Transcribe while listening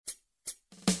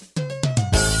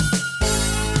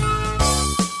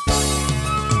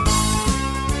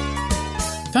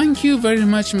Thank you very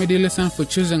much, my dear listener, for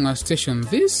choosing our station.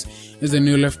 This is the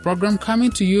New Life program coming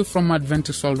to you from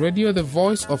Adventist World Radio, the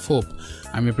voice of hope.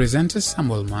 I'm your presenter,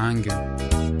 Samuel Mange.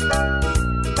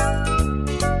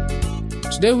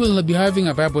 Today we'll be having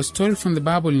a Bible story from the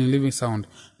Bible in Living Sound.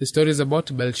 The story is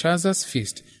about Belshazzar's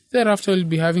feast. Thereafter we'll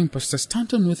be having Pastor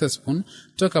Stanton Witherspoon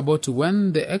talk about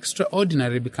when the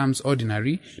extraordinary becomes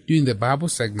ordinary during the Bible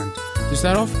segment. To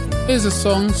start off, here's the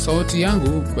song Sauti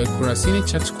Yangu by Kurasini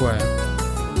Church Choir.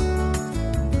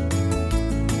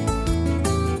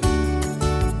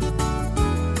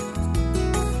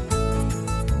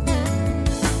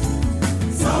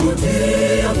 Sauti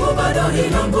yangu bado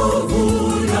ina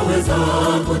nguvu, naweza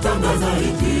kutangaza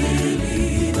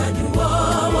Injili. Najua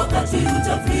wakati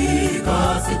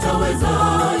utafika, sitaweza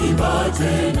imba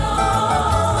tena.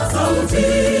 Sauti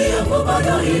yangu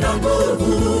bado ina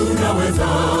nguvu, naweza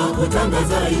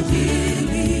kutangaza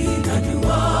Injili.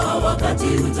 Najua wakati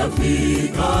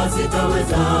utafika,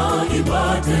 sitaweza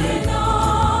imba tena.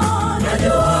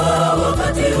 Najua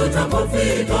wakati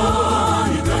utapofika,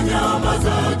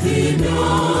 nitanyamaza kimya.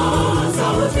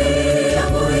 Sauti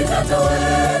yangu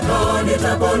itatoweka,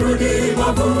 nitaporudi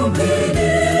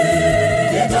mavumbini.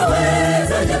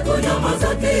 Nitawezaje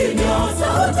kunyamaza kimya?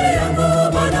 Sauti yangu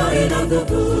bado ina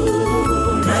nguvu.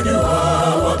 Najua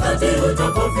wakati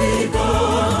utapofika,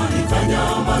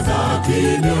 nitanyamaza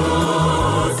kimya.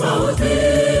 Sauti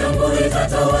yangu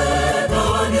itatoweka,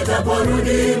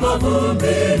 nitaporudi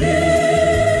mavumbini.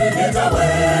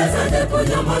 Nitawezaje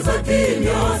kunyamaza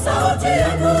kimya? Sauti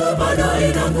yangu bado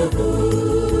ina nguvu.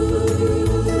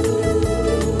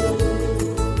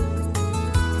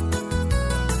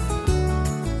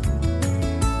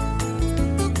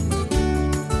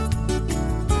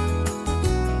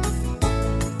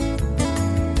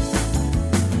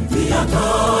 Miaka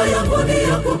yangu ni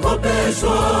ya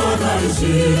kukopeshwa,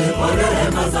 naishi kwa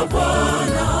rehema za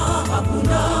Bwana.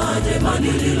 Hakuna jema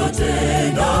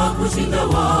nililotenda kushinda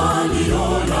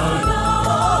waliolala.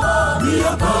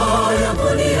 Miaka yangu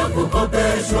ni ya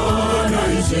kukopeshwa,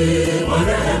 naishi kwa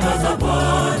rehema za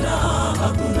Bwana.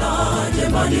 Hakuna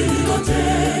jema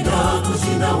nililotenda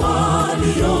kushinda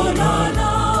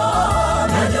waliolala.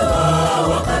 Najua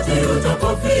wakati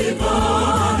utapofika,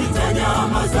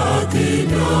 nitanyamaza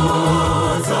kimya.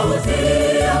 Sauti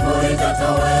yangu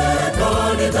itatoweka,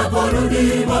 nitaporudi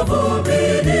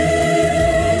mavumbini.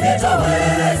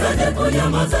 Nitawezaje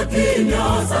kunyamaza kimya?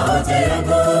 Sauti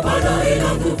yangu bado ina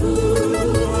nguvu.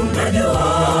 Najua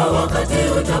wakati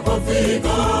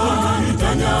utapofika,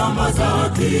 nitanyamaza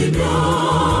kimya.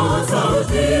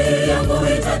 Sauti yangu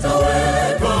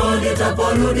itatoweka,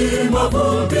 nitaporudi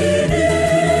mavumbini.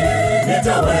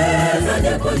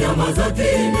 Nitawezaje kunyamaza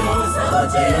kimya?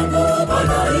 Sauti yangu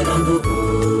bado ina nguvu.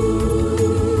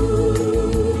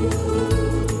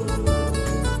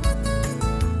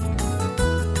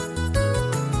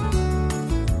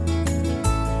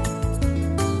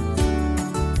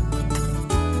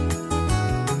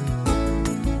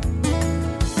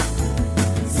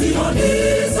 Sioni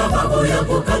sababu ya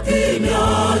kukaa kimya,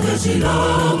 jeshi la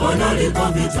Bwana liko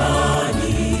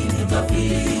vitani.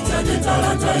 Nitafichaje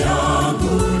talanta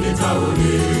yangu?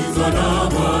 Nitaulizwa na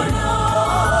Bwana.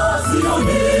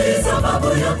 Sioni sababu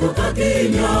ya kukaa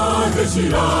kimya, jeshi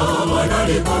la Bwana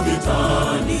liko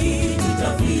vitani.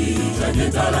 Nitafichaje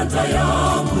talanta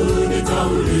yangu?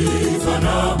 Nitaulizwa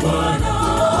na Bwana.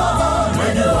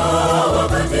 Najua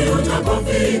wakati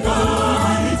utapofika,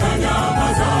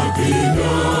 nitanyamaza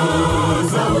kimya.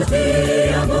 Sauti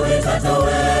yangu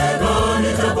itatoweka,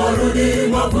 nitaporudi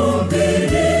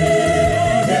mavumbini.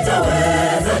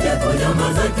 Nitawezaje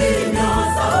kunyamaza kimya?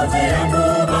 Sauti yangu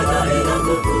bado ina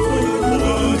nguvu.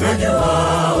 Najua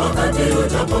wakati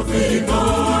utapofika,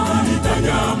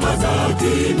 nitanyamaza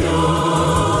kimya.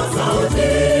 Sauti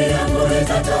yangu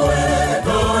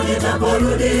itatoweka,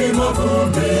 nitaporudi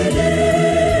mavumbini.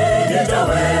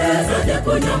 Nitawezaje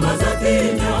kunyamaza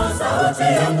kimya? Sauti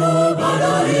yangu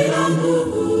bado ina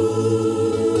nguvu.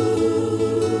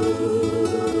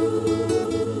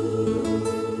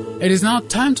 It is now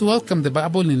time to welcome the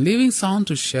Bible in Living Sound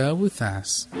to share with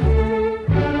us.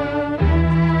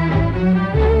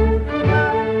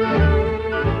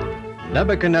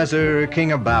 Nebuchadnezzar,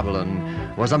 king of Babylon,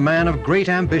 was a man of great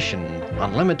ambition,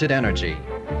 unlimited energy,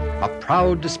 a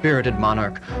proud-spirited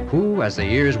monarch who, as the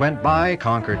years went by,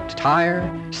 conquered Tyre,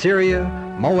 Syria,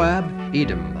 Moab,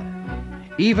 Edom.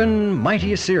 Even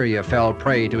mighty Assyria fell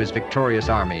prey to his victorious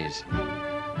armies.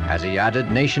 As he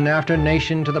added nation after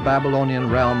nation to the Babylonian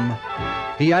realm,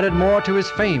 he added more to his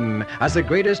fame as the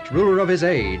greatest ruler of his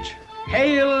age.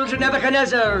 Hail to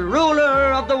Nebuchadnezzar,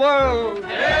 ruler of the world!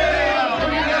 Hail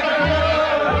to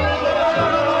Nebuchadnezzar, ruler of the world!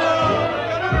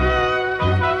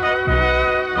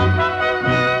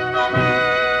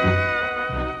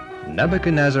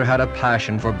 Nebuchadnezzar had a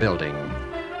passion for building,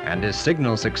 and his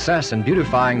signal success in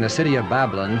beautifying the city of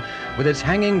Babylon with its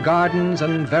hanging gardens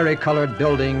and varicolored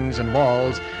buildings and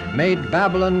walls made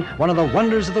Babylon one of the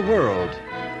wonders of the world.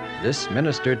 This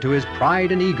ministered to his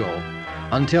pride and ego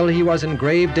until he was in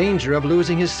grave danger of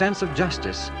losing his sense of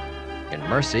justice. In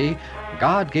mercy,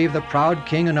 God gave the proud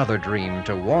king another dream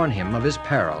to warn him of his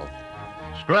peril.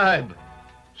 Scribe!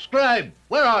 Scribe!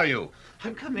 Where are you?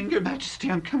 I'm coming, Your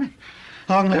Majesty, I'm coming.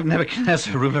 Long live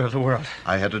Nebuchadnezzar, ruler of the world.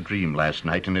 I had a dream last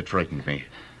night, and it frightened me.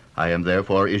 I am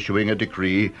therefore issuing a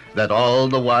decree that all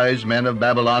the wise men of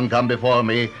Babylon come before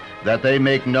me, that they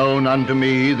make known unto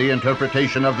me the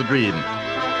interpretation of the dream.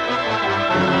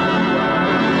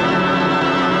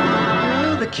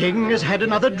 The king has had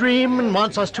another dream and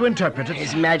wants us to interpret it.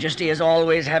 His Majesty is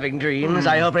always having dreams.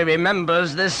 I hope he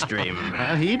remembers this dream.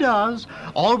 He does.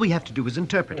 All we have to do is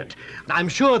interpret it. I'm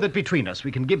sure that between us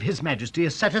we can give His Majesty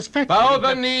a satisfactory... Bow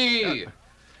the knee!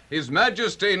 His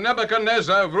Majesty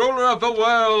Nebuchadnezzar, ruler of the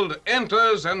world,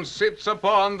 enters and sits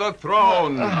upon the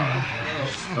throne.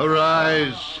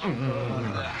 Arise.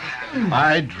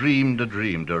 I dreamed a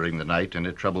dream during the night, and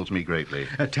it troubles me greatly.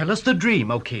 Tell us the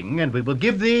dream, O king, and we will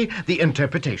give thee the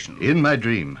interpretation. In my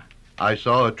dream, I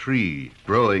saw a tree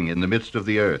growing in the midst of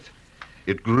the earth.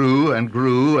 It grew and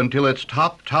grew until its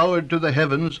top towered to the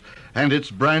heavens, and its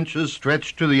branches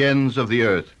stretched to the ends of the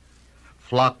earth.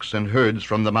 Flocks and herds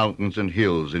from the mountains and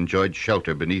hills enjoyed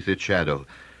shelter beneath its shadow,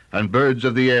 and birds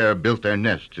of the air built their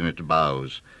nests in its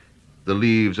boughs. The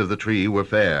leaves of the tree were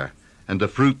fair, and the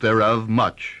fruit thereof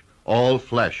much. All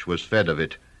flesh was fed of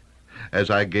it. As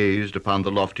I gazed upon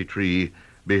the lofty tree,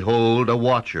 behold, a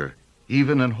watcher,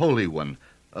 even an holy one,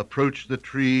 approached the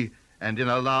tree, and in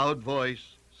a loud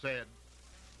voice said,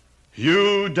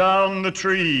 Hew down the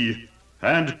tree,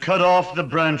 and cut off the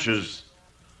branches.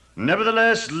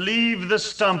 Nevertheless, leave the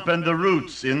stump and the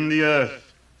roots in the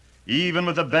earth, even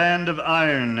with a band of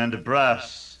iron and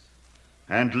brass.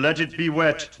 And let it be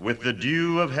wet with the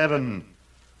dew of heaven.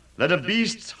 Let a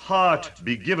beast's heart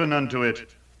be given unto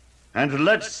it, and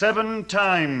let 7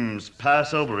 times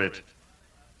pass over it.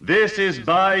 This is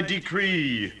by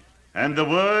decree, and the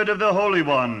word of the Holy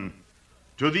One,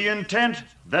 to the intent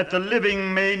that the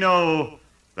living may know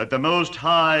that the Most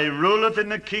High ruleth in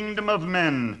the kingdom of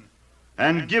men,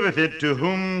 and giveth it to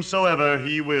whomsoever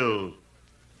he will.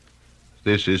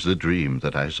 This is the dream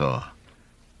that I saw.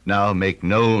 Now make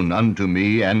known unto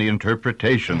me an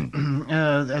interpretation.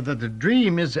 The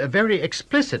dream is very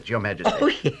explicit, Your Majesty.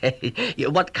 Oh, yeah.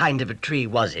 What kind of a tree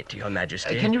was it, Your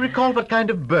Majesty? Can you recall what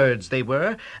kind of birds they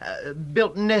were?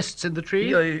 Built nests in the tree?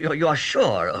 You're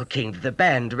sure, O King, that the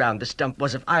band around the stump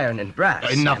was of iron and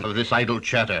brass? Enough of this idle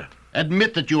chatter.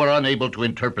 Admit that you are unable to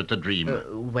interpret the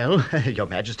dream. Well, Your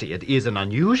Majesty, it is an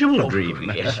unusual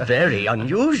dream. Yes, very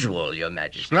unusual, Your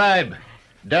Majesty. Scribe,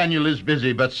 Daniel is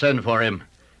busy, but send for him.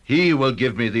 He will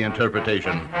give me the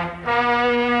interpretation.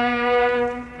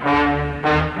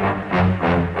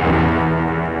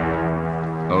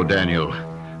 O Daniel,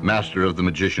 master of the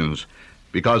magicians,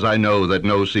 because I know that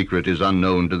no secret is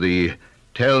unknown to thee,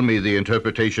 tell me the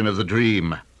interpretation of the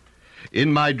dream.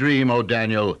 In my dream, O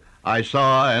Daniel, I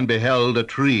saw and beheld a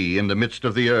tree in the midst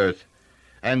of the earth,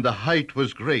 and the height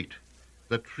was great.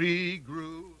 The tree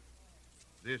grew.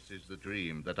 This is the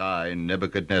dream that I,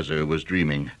 Nebuchadnezzar, was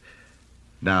dreaming.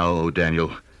 Now, O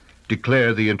Daniel,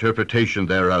 declare the interpretation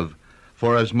thereof,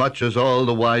 for as much as all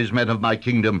the wise men of my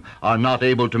kingdom are not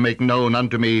able to make known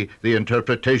unto me the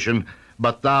interpretation,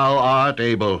 but thou art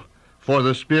able, for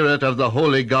the spirit of the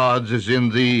holy gods is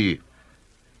in thee.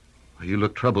 You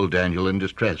look troubled, Daniel, and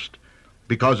distressed.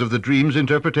 Because of the dream's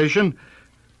interpretation?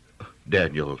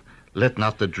 Daniel, let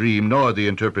not the dream nor the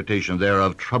interpretation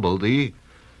thereof trouble thee.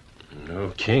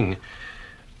 No, King.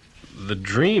 The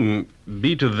dream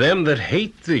be to them that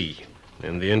hate thee,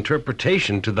 and the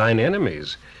interpretation to thine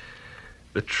enemies.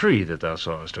 The tree that thou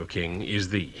sawest, O king, is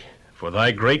thee, for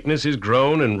thy greatness is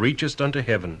grown and reachest unto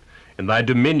heaven, and thy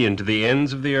dominion to the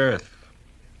ends of the earth.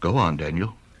 Go on,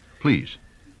 Daniel, please.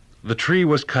 The tree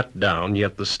was cut down,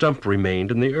 yet the stump remained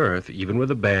in the earth, even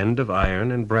with a band of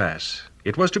iron and brass.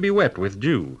 It was to be wet with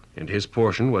dew, and his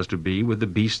portion was to be with the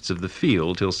beasts of the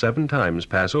field till 7 times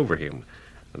pass over him.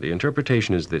 The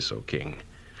interpretation is this, O king.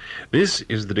 This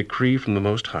is the decree from the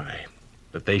Most High,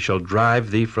 that they shall drive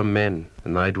thee from men,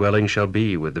 and thy dwelling shall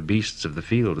be with the beasts of the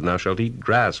field, and thou shalt eat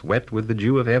grass wet with the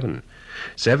dew of heaven.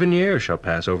 7 years shall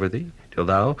pass over thee, till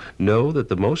thou know that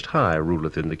the Most High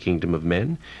ruleth in the kingdom of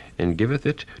men, and giveth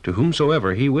it to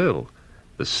whomsoever he will.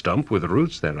 The stump with the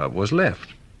roots thereof was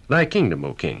left. Thy kingdom,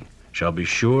 O king, shall be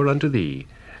sure unto thee,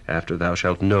 after thou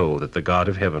shalt know that the God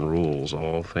of heaven rules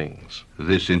all things.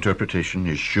 This interpretation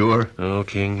is sure? O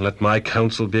king, let my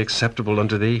counsel be acceptable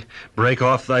unto thee. Break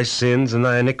off thy sins and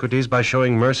thy iniquities by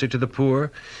showing mercy to the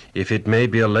poor, if it may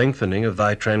be a lengthening of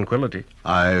thy tranquility.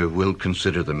 I will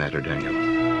consider the matter, Daniel.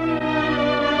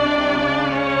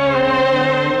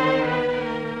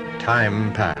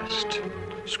 Time passed.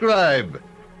 Scribe,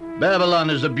 Babylon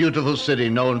is a beautiful city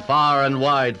known far and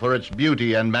wide for its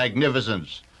beauty and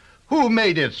magnificence. Who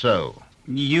made it so?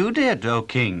 You did, O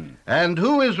king. And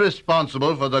who is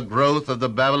responsible for the growth of the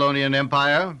Babylonian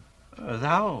Empire?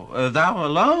 Thou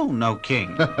alone, O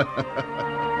king.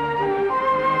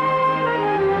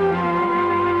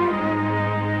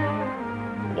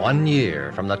 1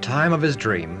 year from the time of his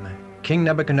dream, King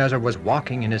Nebuchadnezzar was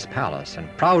walking in his palace and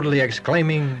proudly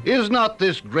exclaiming, Is not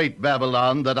this great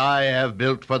Babylon that I have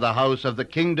built for the house of the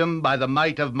kingdom by the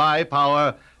might of my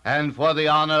power and for the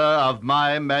honor of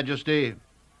my majesty?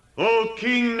 O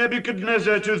King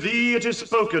Nebuchadnezzar, to thee it is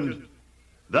spoken,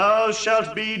 thou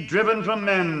shalt be driven from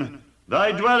men,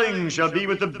 thy dwelling shall be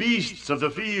with the beasts of the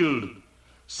field.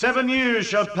 7 years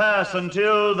shall pass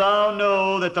until thou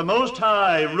know that the Most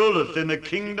High ruleth in the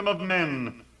kingdom of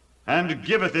men, and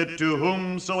giveth it to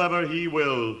whomsoever he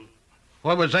will.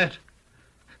 What was that?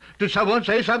 Did someone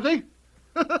say something?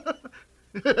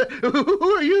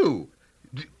 Who are you?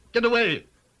 Get away!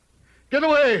 Get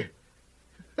away!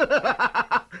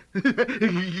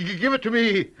 Give it to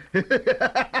me.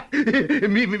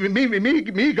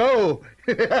 me go.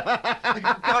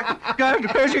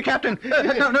 Where's your captain?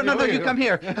 No, you come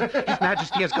here. His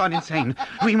Majesty has gone insane.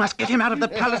 We must get him out of the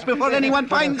palace before anyone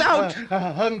finds out.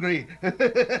 Hungry.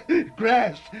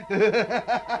 Grass.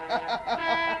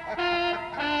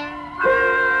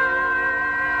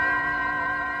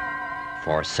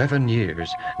 For 7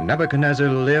 years, Nebuchadnezzar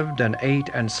lived and ate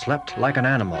and slept like an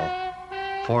animal.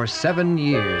 For 7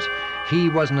 years, he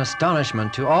was an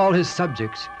astonishment to all his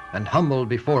subjects and humbled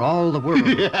before all the world.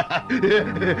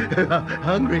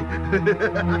 Hungry.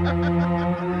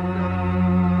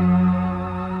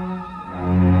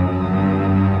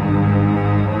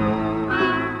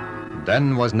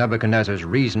 Then was Nebuchadnezzar's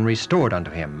reason restored unto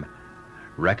him.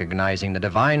 Recognizing the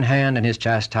divine hand in his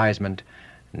chastisement,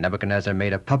 Nebuchadnezzar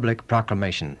made a public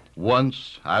proclamation.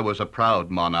 Once I was a proud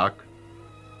monarch.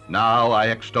 Now I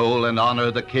extol and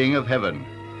honor the King of Heaven.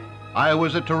 I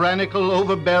was a tyrannical,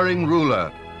 overbearing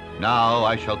ruler. Now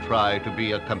I shall try to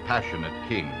be a compassionate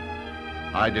king.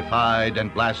 I defied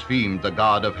and blasphemed the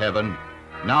God of heaven.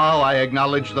 Now I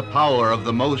acknowledge the power of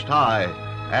the Most High,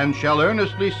 and shall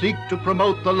earnestly seek to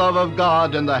promote the love of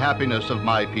God and the happiness of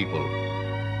my people.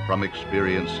 From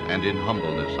experience and in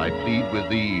humbleness I plead with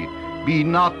thee, be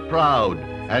not proud,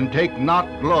 and take not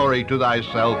glory to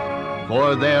thyself,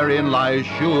 for therein lies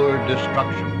sure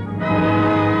destruction.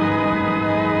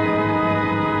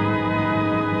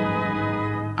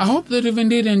 I hope that you've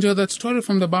indeed enjoyed that story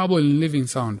from the Bible in living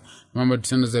sound. Remember to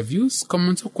send us your views,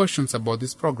 comments, or questions about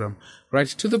this program. Write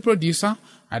to the producer,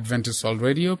 Adventist World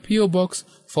Radio, P.O. Box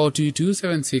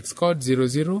 42276, code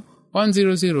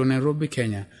 00100, Nairobi,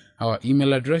 Kenya. Our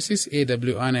email address is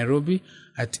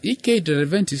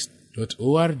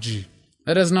awrnairobi@ek.adventist.org.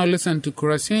 Let us now listen to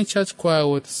Kurasini Church Choir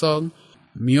with the song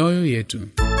Mioyo Yetu.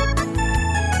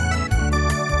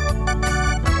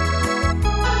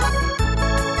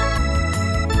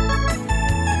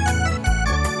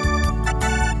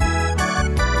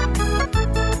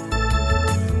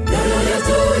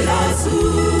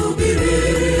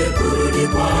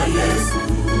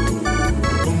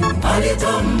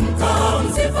 Alitamka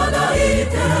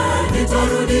msifadhaike,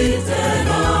 nitarudi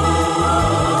tena.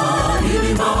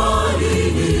 Ili mahali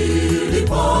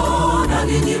nilipo na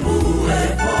ninyi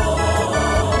muwepo.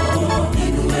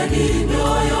 Inueni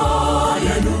mioyo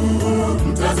yenu,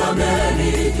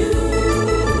 mtazameni juu.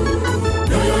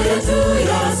 Mioyo yetu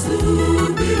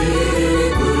yasubiri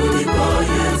kurudi kwa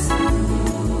Yesu.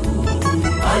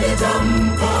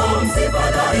 Alitamka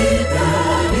msifadhaike,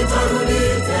 nitarudi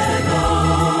tena.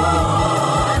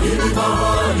 Ili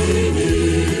mahali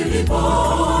nilipo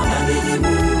na ninyi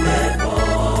muwepo.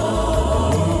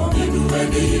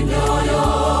 Inueni mioyo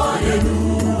yenu,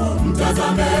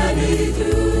 mtazameni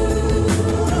juu.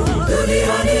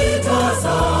 Duniani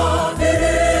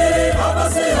twasafiri, hapa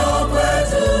sio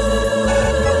kwetu.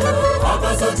 Hapa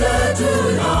sote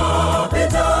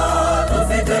tunapita,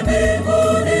 tufike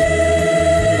mbinguni.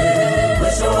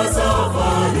 Mwisho wa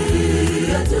safari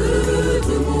yetu,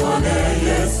 tumuone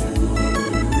Yesu.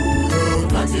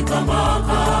 Katika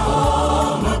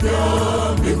makao mapya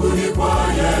mbinguni kwa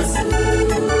Yesu.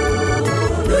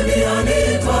 Duniani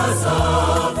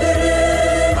twasafiri,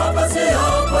 hapa sio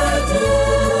kwetu.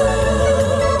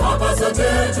 Hapa sote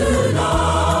sote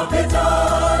tunapita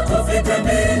tufike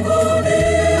mbinguni.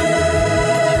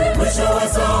 Mwisho wa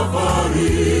safari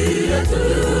yetu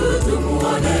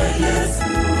tumuone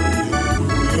Yesu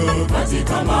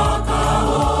katika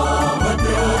makao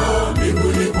mapya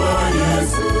mbinguni kwa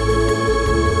Yesu.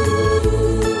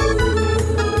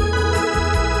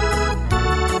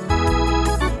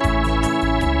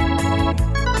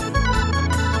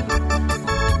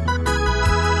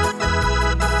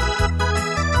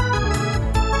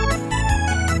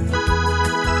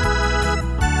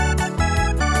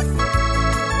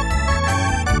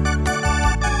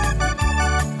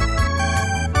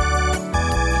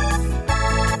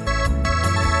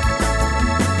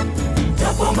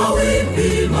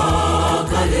 Mawimbi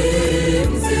makali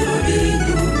msirudi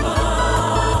nyuma.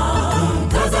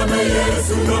 Tazame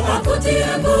Yesu akutie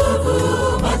nguvu,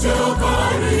 macho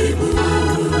karibu.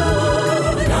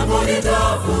 Lango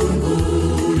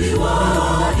litafunguliwa,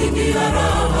 ingia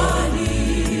rahani.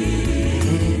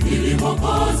 Ili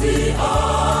Mwokozi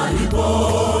alipo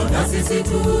na sisi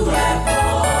tuwepo.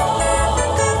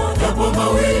 Japo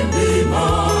mawimbi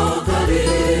makali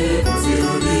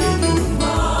msirudi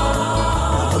nyuma.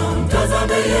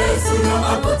 Tazame Yesu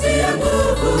akutie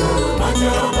nguvu,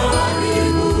 macho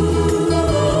karibu.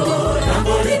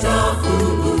 Lango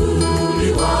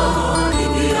litafunguliwa,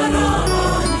 ingia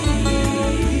rahani.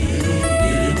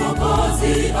 Ili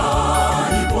Mwokozi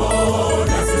alipo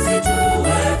na sisi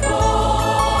tuwepo.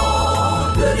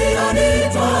 Duniani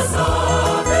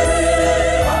twasafiri,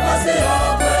 hapa sio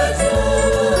kwetu.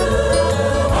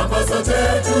 Hapa sote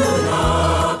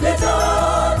tunapita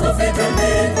tufike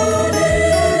mbinguni.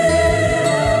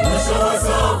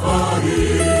 Safari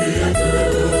yetu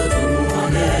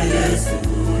tumuone Yesu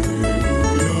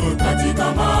katika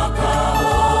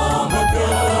makao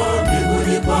mapya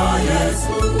mbinguni kwa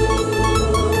Yesu.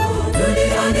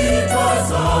 Duniani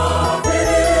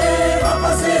twasafiri,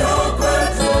 hapa sio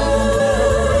kwetu.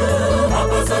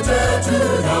 Hapa sote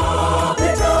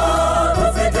tunapita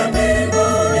tufike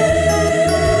mbinguni.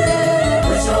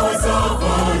 Mwisho wa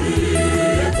safari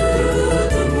yetu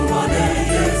tumuone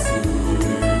Yesu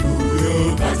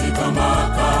katika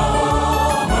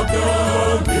makao mapya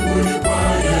mbinguni kwa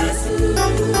Yesu.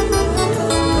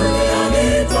 Duniani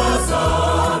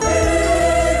twasafiri,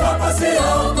 hapa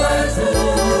sio kwetu.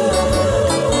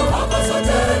 Hapa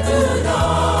sote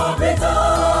tunapita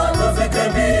tufike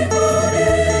mbinguni.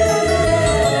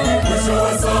 Mwisho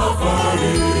wa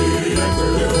safari yetu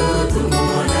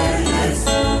tumuone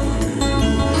Yesu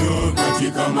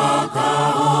katika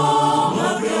makao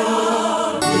mapya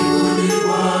mbinguni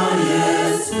kwa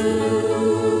Yesu.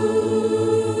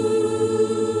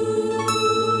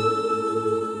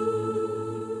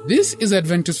 This is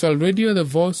Adventist World Radio, the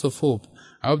voice of hope.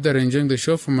 I hope that you're enjoying the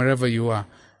show from wherever you are.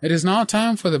 It is now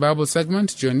time for the Bible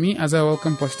segment. Join me as I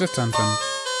welcome Pastor Stanton.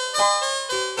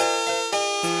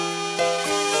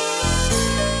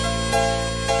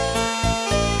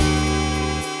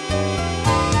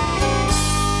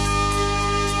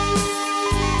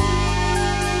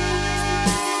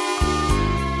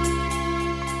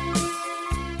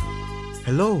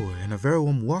 Hello and a very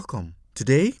warm welcome.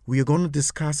 Today we are going to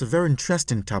discuss a very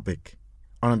interesting topic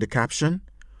under the caption,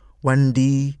 When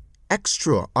the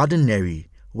Extraordinary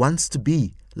Wants to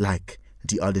Be Like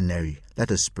the Ordinary.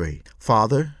 Let us pray.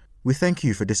 Father, we thank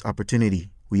you for this opportunity.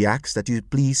 We ask that you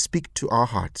please speak to our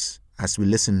hearts as we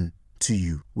listen to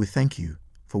you. We thank you,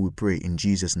 for we pray in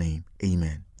Jesus' name.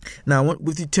 Amen. Now I want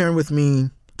you to turn with me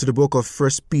to the book of 1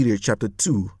 Peter chapter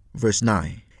 2, verse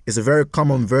 9. It's a very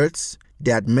common verse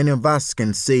that many of us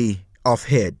can say off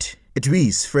head. It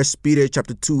reads, 1 Peter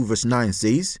chapter 2 verse 9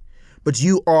 says, But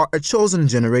you are a chosen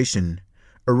generation,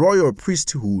 a royal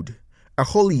priesthood, a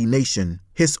holy nation,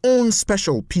 his own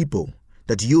special people,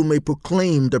 that you may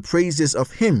proclaim the praises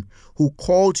of him who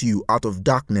called you out of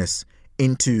darkness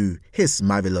into his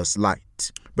marvelous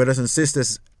light. Brothers and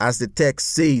sisters, as the text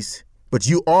says, but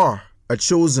you are a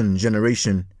chosen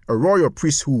generation, a royal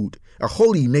priesthood, a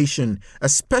holy nation, a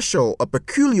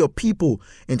peculiar people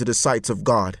into the sight of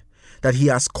God, that he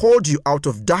has called you out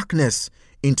of darkness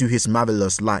into his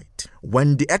marvelous light.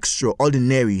 When the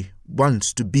extraordinary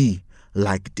wants to be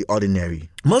like the ordinary.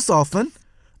 Most often,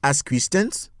 as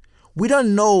Christians, we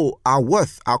don't know our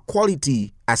worth, our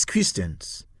quality as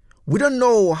Christians. We don't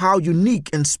know how unique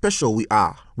and special we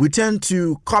are. We tend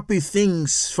to copy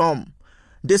things from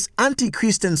this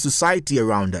anti-Christian society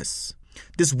around us.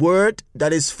 This world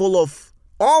that is full of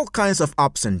all kinds of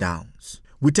ups and downs.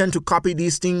 We tend to copy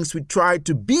these things. We try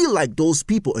to be like those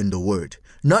people in the world,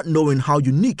 not knowing how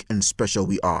unique and special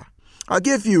we are. I'll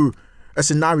give you a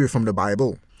scenario from the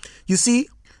Bible. You see,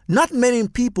 not many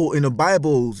people in the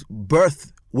Bible's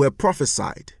birth were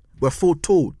prophesied, were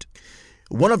foretold.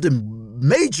 One of the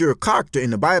major characters in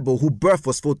the Bible whose birth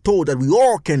was foretold that we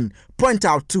all can point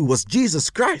out to was Jesus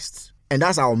Christ. And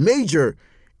that's our major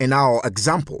and our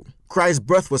example. Christ's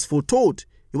birth was foretold.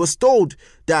 It was told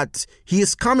that he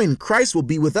is coming. Christ will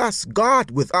be with us.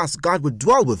 God with us. God will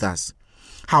dwell with us.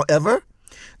 However,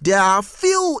 there are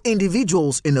few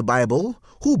individuals in the Bible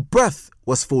whose birth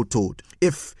was foretold.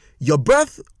 If your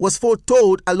birth was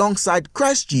foretold alongside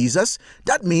Christ Jesus,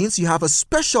 that means you have a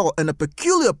special and a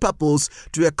peculiar purpose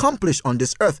to accomplish on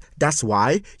this earth. That's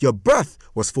why your birth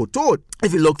was foretold.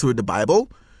 If you look through the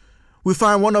Bible, we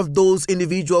find one of those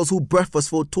individuals whose birth was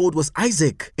foretold was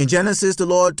Isaac. In Genesis, the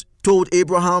Lord told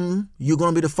Abraham, you're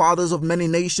going to be the fathers of many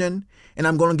nations, and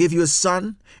I'm going to give you a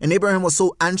son. And Abraham was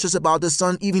so anxious about the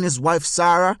son, even his wife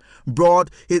Sarah brought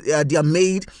their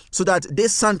maid so that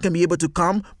this son can be able to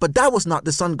come. But that was not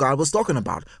the son God was talking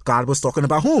about. God was talking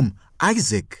about whom?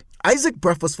 Isaac. Isaac's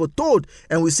birth was foretold,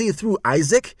 and we see through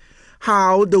Isaac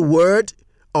how the word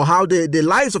or how the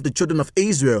lives of the children of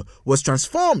Israel was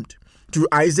transformed. Through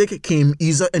Isaac came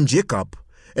Esau and Jacob.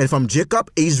 And from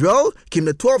Jacob, Israel, came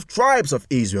the 12 tribes of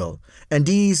Israel. And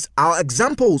these are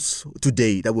examples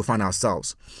today that we find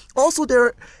ourselves. Also,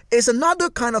 there is another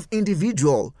kind of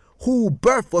individual whose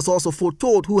birth was also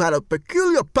foretold, who had a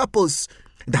peculiar purpose.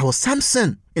 That was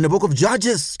Samson in the book of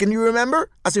Judges. Can you remember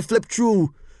as you flip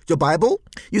through your Bible?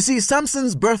 You see,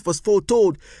 Samson's birth was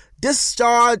foretold. This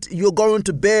child you're going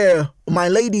to bear, my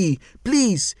lady,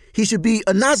 please, he should be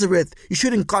a Nazareth. You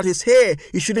shouldn't cut his hair.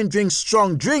 You shouldn't drink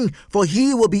strong drink, for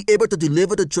he will be able to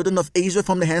deliver the children of Israel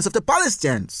from the hands of the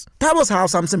Palestinians. That was how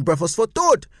Samson's birth was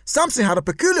foretold. Samson had a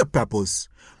peculiar purpose.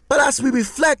 But as we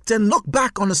reflect and look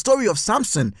back on the story of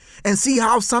Samson and see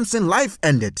how Samson's life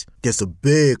ended, there's a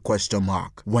big question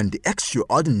mark when the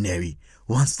extraordinary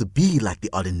wants to be like the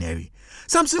ordinary.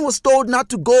 Samson was told not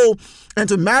to go and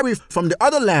to marry from the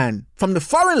other land, from the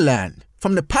foreign land,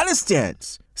 from the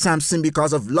Palestinians. Samson,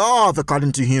 because of love,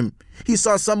 according to him, he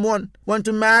saw someone want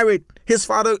to marry. His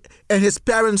father and his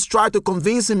parents tried to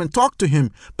convince him and talk to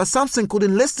him, but Samson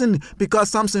couldn't listen because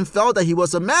Samson felt that he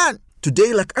was a man.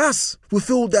 Today, like us, we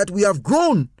feel that we have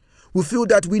grown. We feel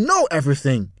that we know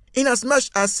everything. Inasmuch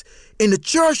as in the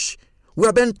church, we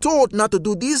have been told not to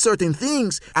do these certain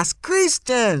things as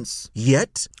Christians.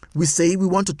 Yet, we say we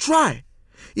want to try.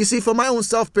 You see, for my own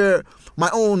my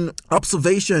own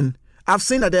observation, I've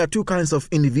seen that there are two kinds of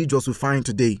individuals we find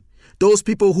today. Those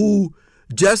people who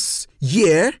just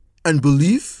hear and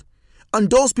believe, and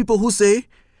those people who say,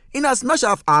 inasmuch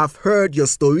as I've heard your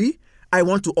story, I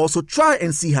want to also try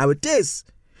and see how it is.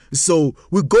 So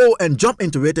we go and jump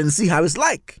into it and see how it's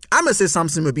like. I may say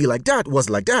Samson will be like that, was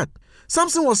like that.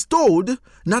 Samson was told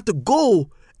not to go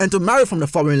and to marry from the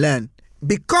foreign land.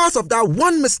 Because of that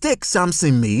one mistake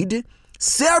Samson made,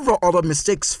 several other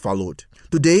mistakes followed.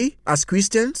 Today, as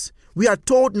Christians, we are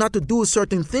told not to do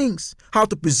certain things, how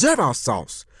to preserve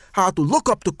ourselves, how to look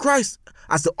up to Christ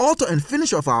as the author and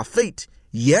finisher of our faith.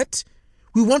 Yet,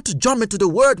 we want to jump into the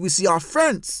word. We see our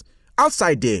friends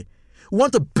outside there. We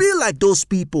want to be like those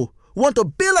people. We want to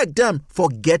be like them,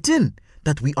 forgetting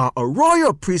that we are a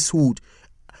royal priesthood,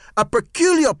 a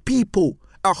peculiar people,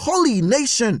 a holy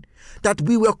nation, that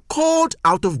we were called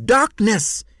out of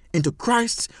darkness into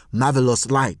Christ's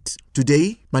marvelous light.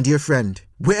 Today, my dear friend,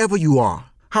 wherever you are,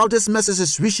 how this message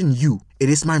is reaching you, it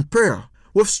is my prayer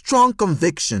with strong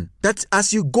conviction that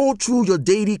as you go through your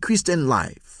daily Christian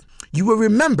life, you will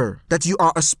remember that you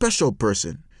are a special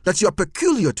person, that you are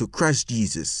peculiar to Christ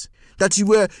Jesus, that you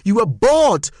were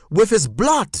bought with his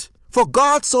blood. For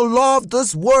God so loved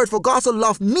this world, for God so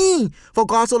loved me, for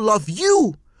God so loved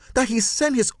you, that he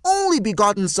sent his only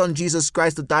begotten Son, Jesus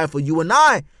Christ, to die for you and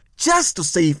I, just to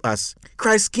save us.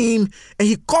 Christ came and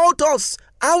he called us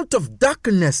out of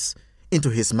darkness into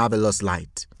his marvelous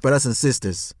light. Brothers and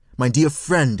sisters, my dear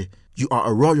friend, you are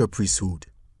a royal priesthood.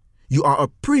 You are a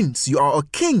prince. You are a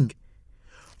king.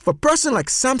 For a person like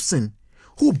Samson,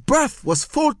 whose birth was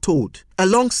foretold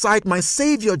alongside my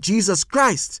Savior Jesus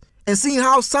Christ, and seeing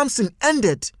how Samson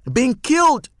ended, being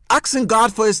killed, asking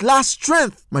God for his last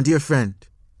strength, my dear friend,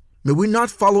 may we not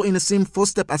follow in the same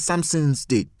footstep as Samson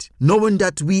did, knowing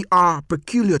that we are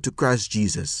peculiar to Christ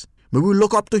Jesus. May we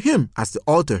look up to him as the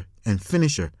author and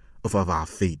finisher of our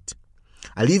faith.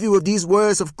 I leave you with these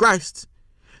words of Christ,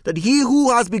 that he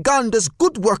who has begun this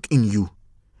good work in you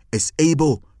is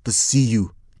able to see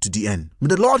you to the end. May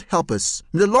the Lord help us.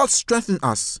 May the Lord strengthen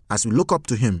us as we look up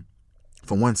to him,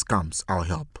 from whence comes our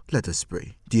help. Let us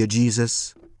pray. Dear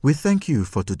Jesus, we thank you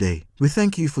for today. We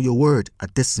thank you for your word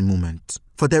at this moment.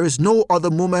 For there is no other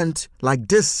moment like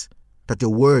this that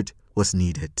your word was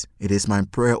needed. It is my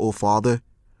prayer, O Father,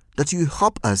 that you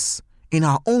help us in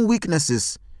our own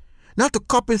weaknesses, not to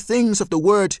copy things of the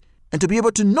word, and to be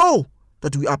able to know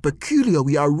that we are peculiar,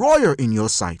 we are royal in your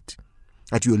sight,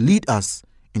 that you will lead us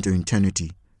into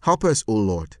eternity. Help us, O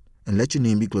Lord, and let your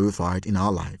name be glorified in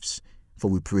our lives. For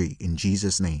we pray in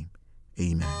Jesus' name.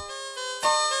 Amen.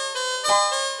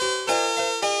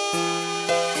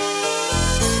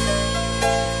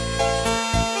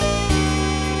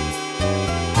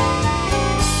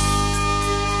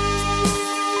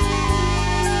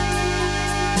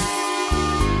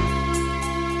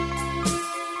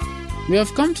 We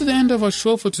have come to the end of our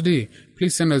show for today.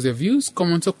 Please send us your views,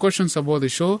 comments, or questions about the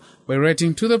show by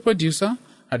writing to the producer,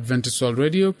 Adventist World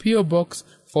Radio, P.O. Box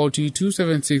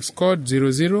 42276, code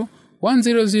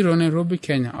 00100, Nairobi,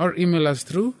 Kenya, or email us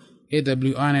through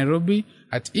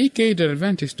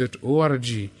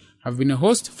awrnairobi@ek.adventist.org. I've been a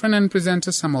host, friend, and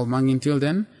presenter, Samuel Mangi. Until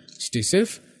then, stay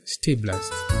safe, stay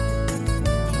blessed.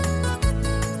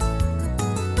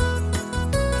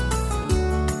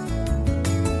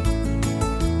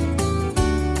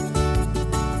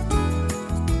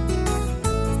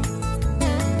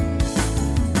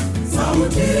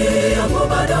 Sauti yangu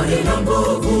bado ina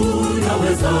nguvu,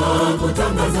 naweza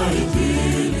kutangaza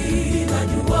Injili.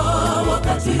 Najua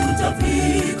wakati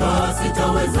utafika,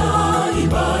 sitaweza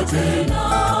imba tena.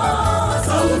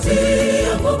 Sauti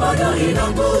yangu bado ina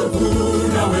nguvu,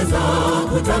 naweza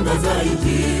kutangaza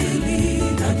Injili.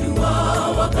 Najua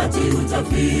wakati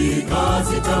utafika,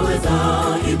 sitaweza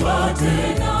imba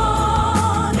tena.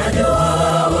 Najua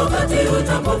wakati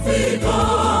utapofika,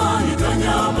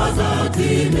 nitanyamaza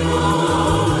kimya.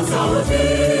 Sauti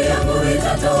yangu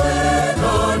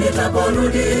itatoweka,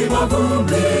 nitaporudi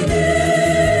mavumbini.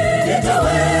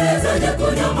 Nitawezaje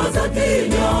kunyamaza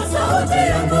kimya? Sauti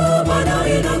yangu bado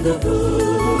ina nguvu.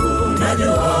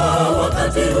 Najua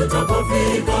wakati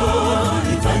utapofika,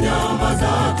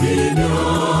 nitanyamaza kimya.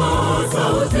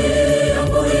 Sauti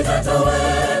yangu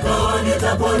itatoweka,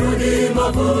 nitaporudi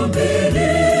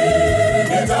mavumbini.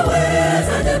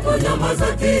 Nitawezaje kunyamaza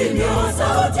kimya?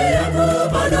 Sauti yangu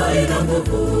bado ina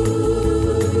nguvu.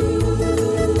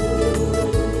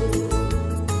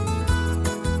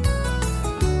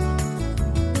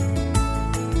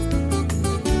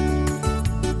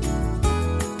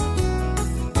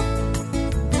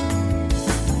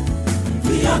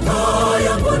 Miaka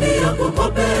yangu ni ya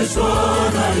kukopeshwa,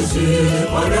 naishi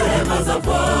kwa rehema za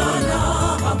Bwana.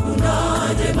 Hakuna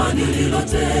jema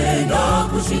nililotenda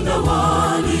kushinda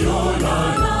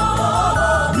waliolala.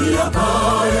 Miaka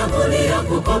yangu ni ya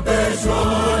kukopeshwa,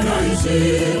 naishi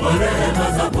kwa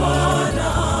rehema za Bwana.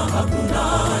 Hakuna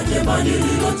jema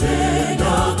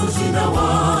nililotenda kushinda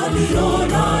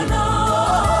waliolala.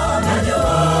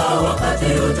 Najua wakati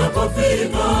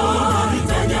utapofika,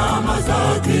 nitanyamaza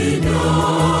kimya.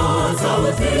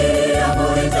 Sauti yangu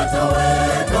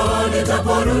itatoweka,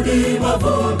 nitaporudi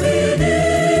mavumbini.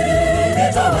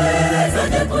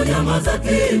 Nitawezaje kunyamaza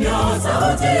kimya?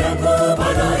 Sauti yangu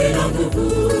bado ina nguvu.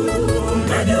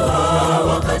 Najua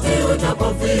wakati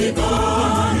utapofika,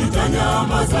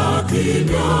 nitanyamaza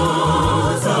kimya.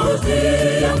 Sauti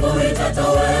yangu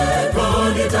itatoweka,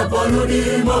 nitaporudi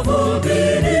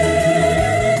mavumbini.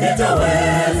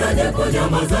 Nitawezaje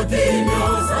kunyamaza kimya?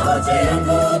 Sauti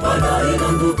yangu bado ina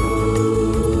nguvu.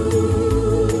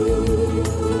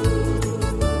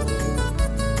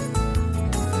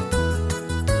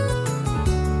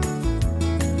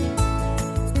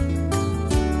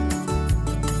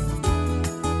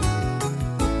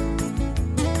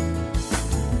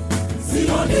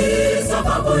 Sioni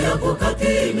sababu ya kukaa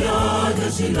kimya,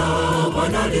 jeshi la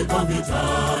Bwana liko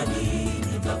vitani.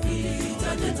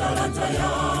 Nitafichaje talanta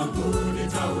yangu,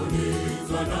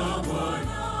 nitaulizwa na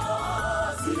Bwana.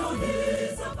 Sioni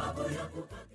sababu ya kukaa